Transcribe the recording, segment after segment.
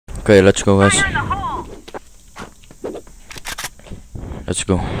Okay, let's go, guys. Let's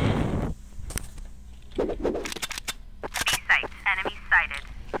go. Enemy sighted.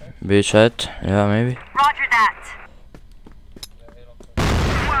 B side, yeah, maybe. Roger that.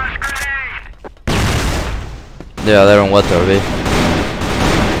 Yeah, they're on water, B.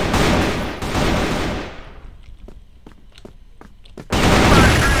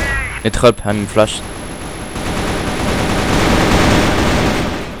 Need help, I'm flashed.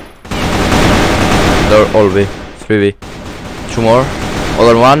 They're all B, 3B. 2 more.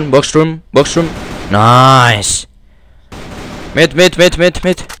 Other one, box room. Nice! Mid.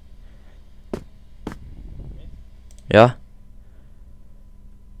 Yeah.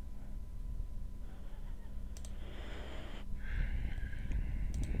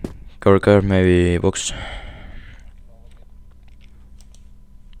 Cover, maybe box.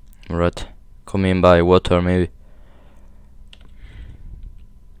 Right. Come in by water, maybe.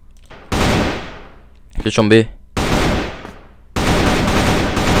 Fish on B.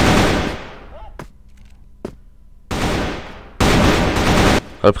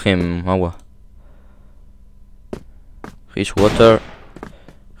 Help him, Mawa. He's water.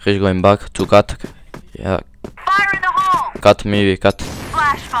 He's going back to cut. Yeah. Fire in the hole. Cut, maybe, cut.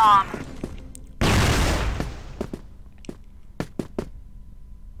 Flash bomb.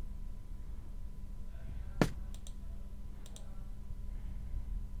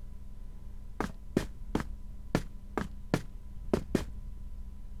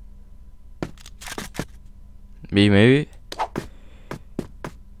 B, maybe.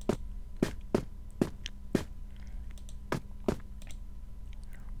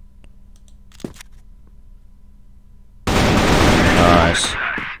 Nice. Good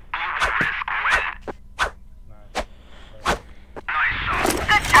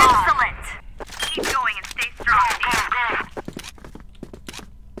job. Excellent. Keep going and stay strong.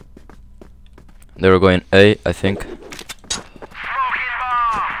 They were going A, I think. Flash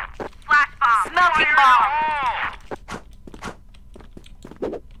bomb. Smoking bomb.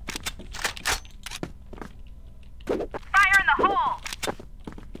 Fire in the hole.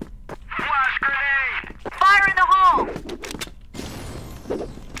 Flash grenade! Fire in the hole.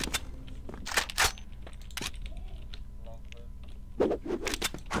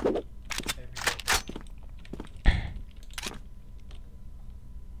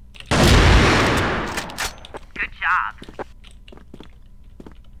 Good job.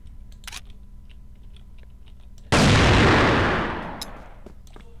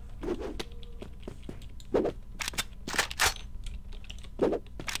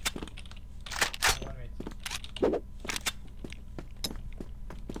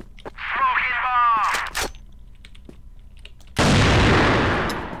 Smoking bomb!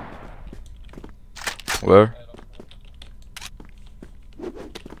 Where?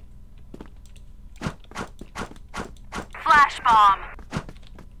 Flash bomb.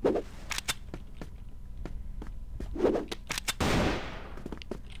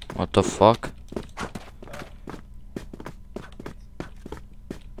 What the fuck?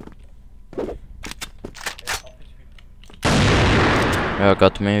 Yeah,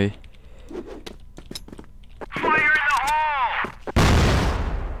 got maybe. Fire in the hole!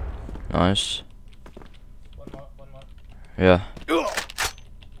 Nice. One more. Yeah. He's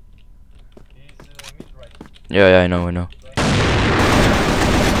mid right. Yeah, I know.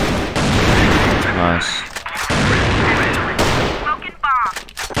 Nice. Smoking bomb.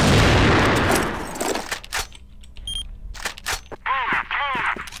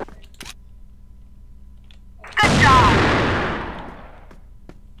 Good job.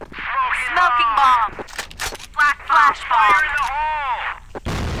 Smoking bomb. Flash Fire bomb. in the hole!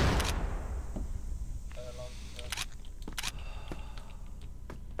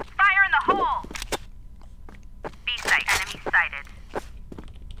 Fire in the hole. B site. Enemy sighted.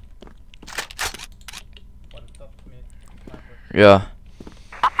 One top mid. Yeah.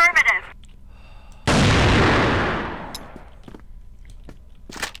 Affirmative.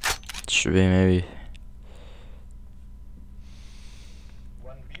 Should be maybe.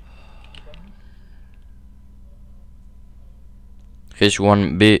 One B. Here's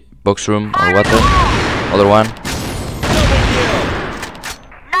 1B box room or water. Other one.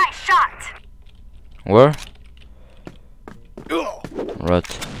 Nice shot. Where?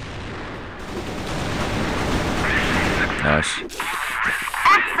 Right. Nice.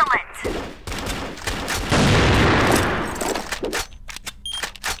 Excellent.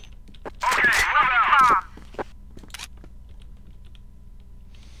 Okay, move out! Bomb.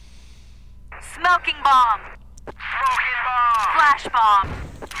 Smoking bomb. Smoking bomb! Flash bomb.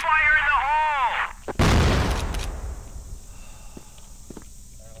 Fire in the hole!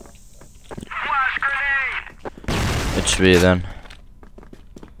 It's B then.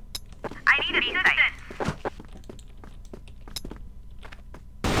 I need assistance.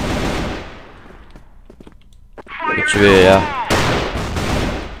 It's B, yeah.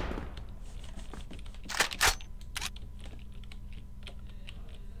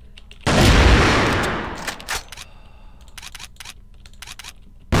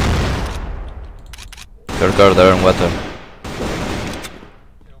 Car, they're in water.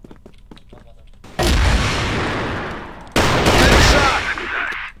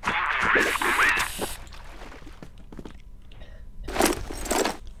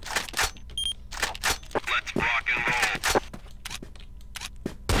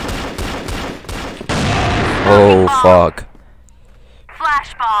 Oh fuck.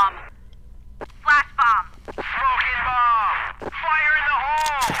 Flash bomb. Flash bomb. Smoking bomb. Fire in the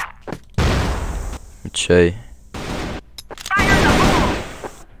hole. It's A. Fire in the hole.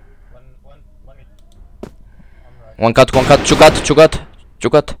 One mid. I'm right. One cut, two cut.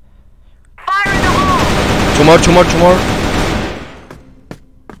 Fire in the hole. Two more.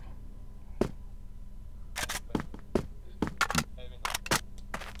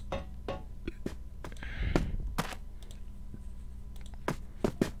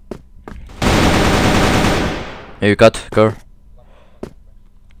 Hey, you cut, car.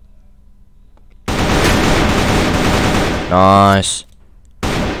 Nice.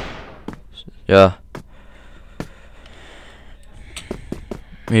 Yeah.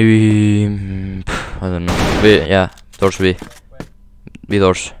 Maybe I don't know. B, yeah. Doors B. B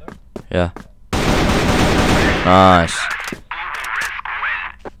doors. Yeah. Nice.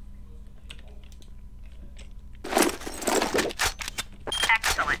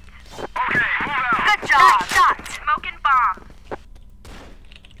 Excellent. Okay, move out. Good job. Shot. Smoking bomb.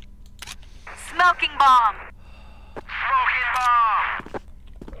 Smoking bomb. Smoking bomb.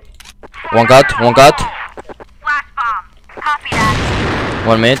 One cut. Flash bomb. Copy that.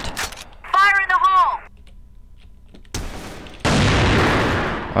 One mid. Fire in the hole.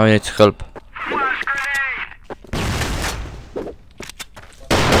 I need help. Flash grenade.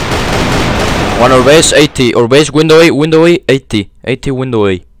 One or base 80. Or base window A 80. 80 window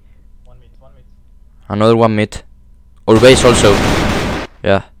A. One mid. Another one mid. Or base also.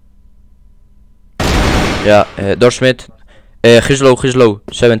 Yeah. Yeah. Doors mid. He's low.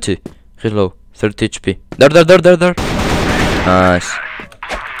 70. He's low. 30 HP. There. Nice.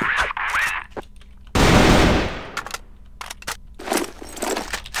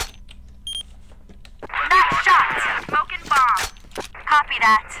 Nice shot. Smoking bomb. Copy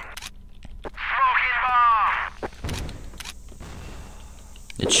that. Smoking bomb.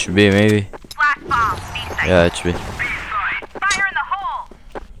 It should be maybe. Flash bomb. B site. Yeah, it should be. B site. Fire in the hole.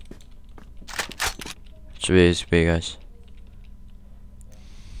 It's B, guys.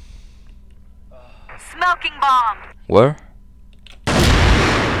 Smoking bomb. Where?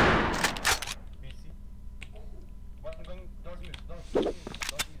 BC. One going doors mid. Doors mid.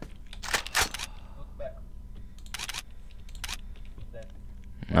 Look back. Dead.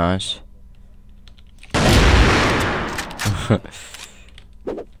 Nice.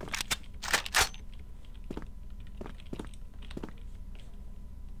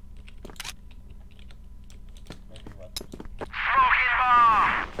 Maybe one. Smoking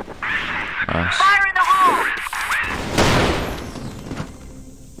bomb. Nice. Fire in the hole.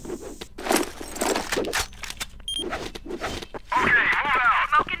 Okay, move out.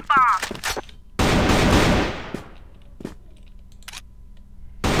 Smoking bomb.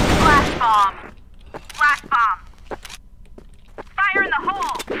 Flash bomb. Flash bomb. Fire in the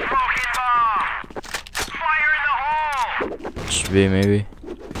hole. Smoking bomb. Fire in the hole. It should be maybe.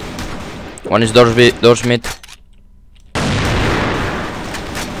 One is doors mid. Fire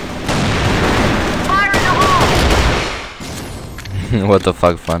in the hole. What the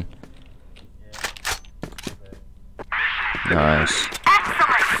fuck, fun. Nice.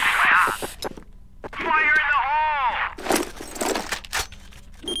 Excellent. Fire in the hole.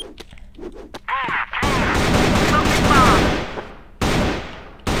 Smoking bomb.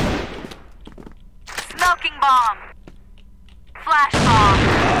 Smoking bomb. Flash bomb.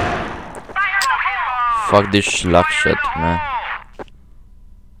 Fire in the hole. Fuck this luck shit, man.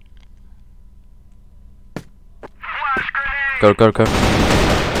 Flash grenade. Car.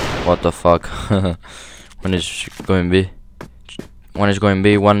 What the fuck? One is going B. One is going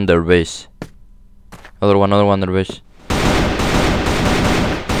B, one their base. Other one their base.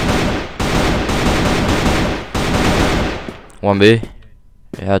 One B.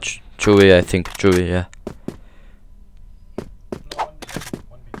 Yeah, two B, I think. Two B, yeah. No,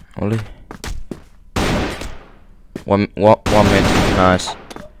 one B. Only. One mid. Nice.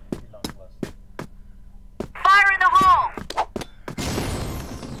 Fire in the hole.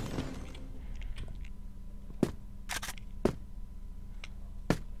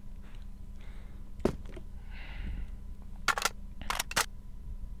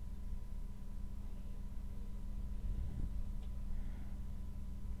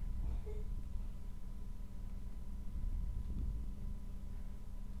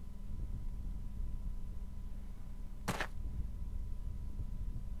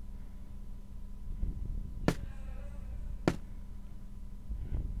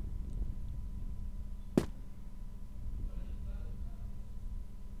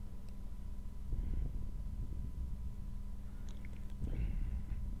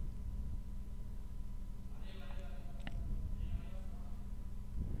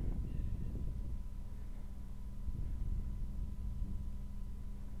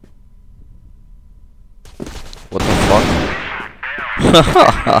 What the fuck?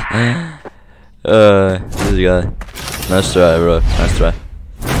 This guy. Nice try, bro. Nice try.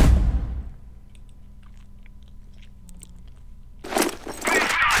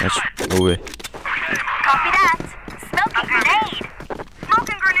 Let's go away. Copy that. Smoking grenade.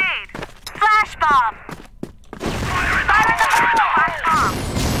 Smoking grenade. Flash bomb. Fire in the hole.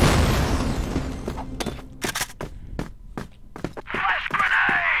 Flash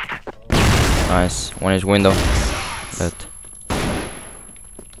bomb. Nice. One is window. Good.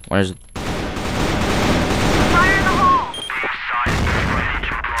 One is. Fire in the hole.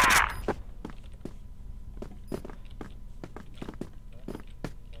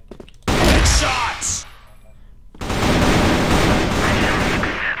 Shots!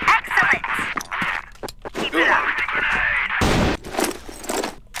 Excellent. Keep it up.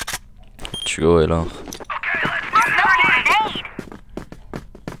 CsGo alors. Smoking grenade.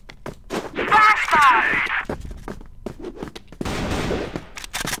 Flash bomb.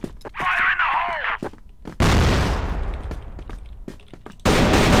 Fire in the hole!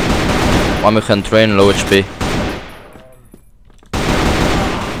 One can train low HP.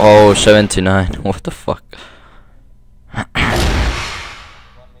 Oh, 79. What the fuck?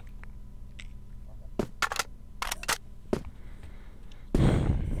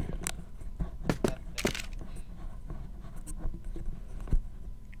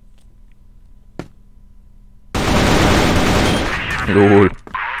 Lol.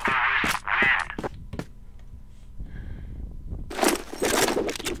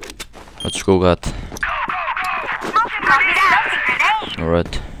 Let's go, God. Smoking grenade.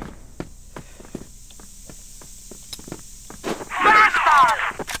 Alright. Flash bomb.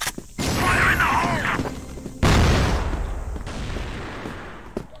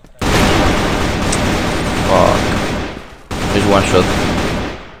 Fuck. Here's one shot.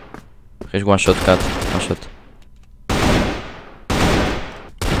 Here's one shot, cat. One shot.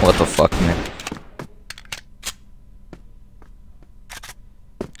 What the fuck, man?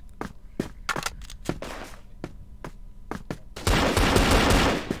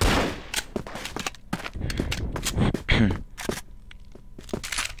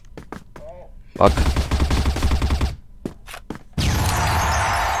 Fuck.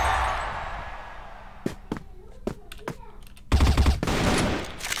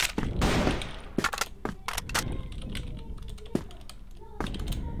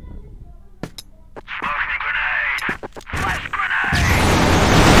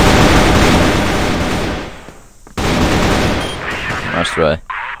 Nice try.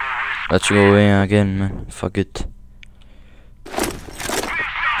 Let's go in again, man. Fuck it.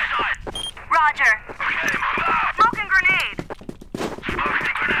 Roger. Smoking grenade.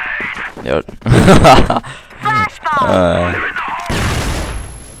 Yeah. Flash bomb.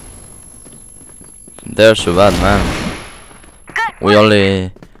 They're so bad, man. Good. We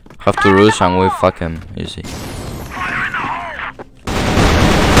only have to rush and we fuck him easy.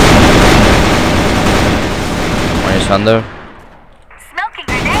 One is under. Smoking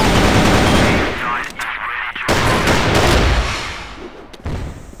grenade.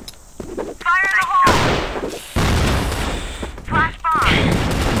 Fire in the hole. Flash bomb.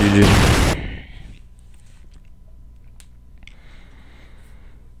 GG.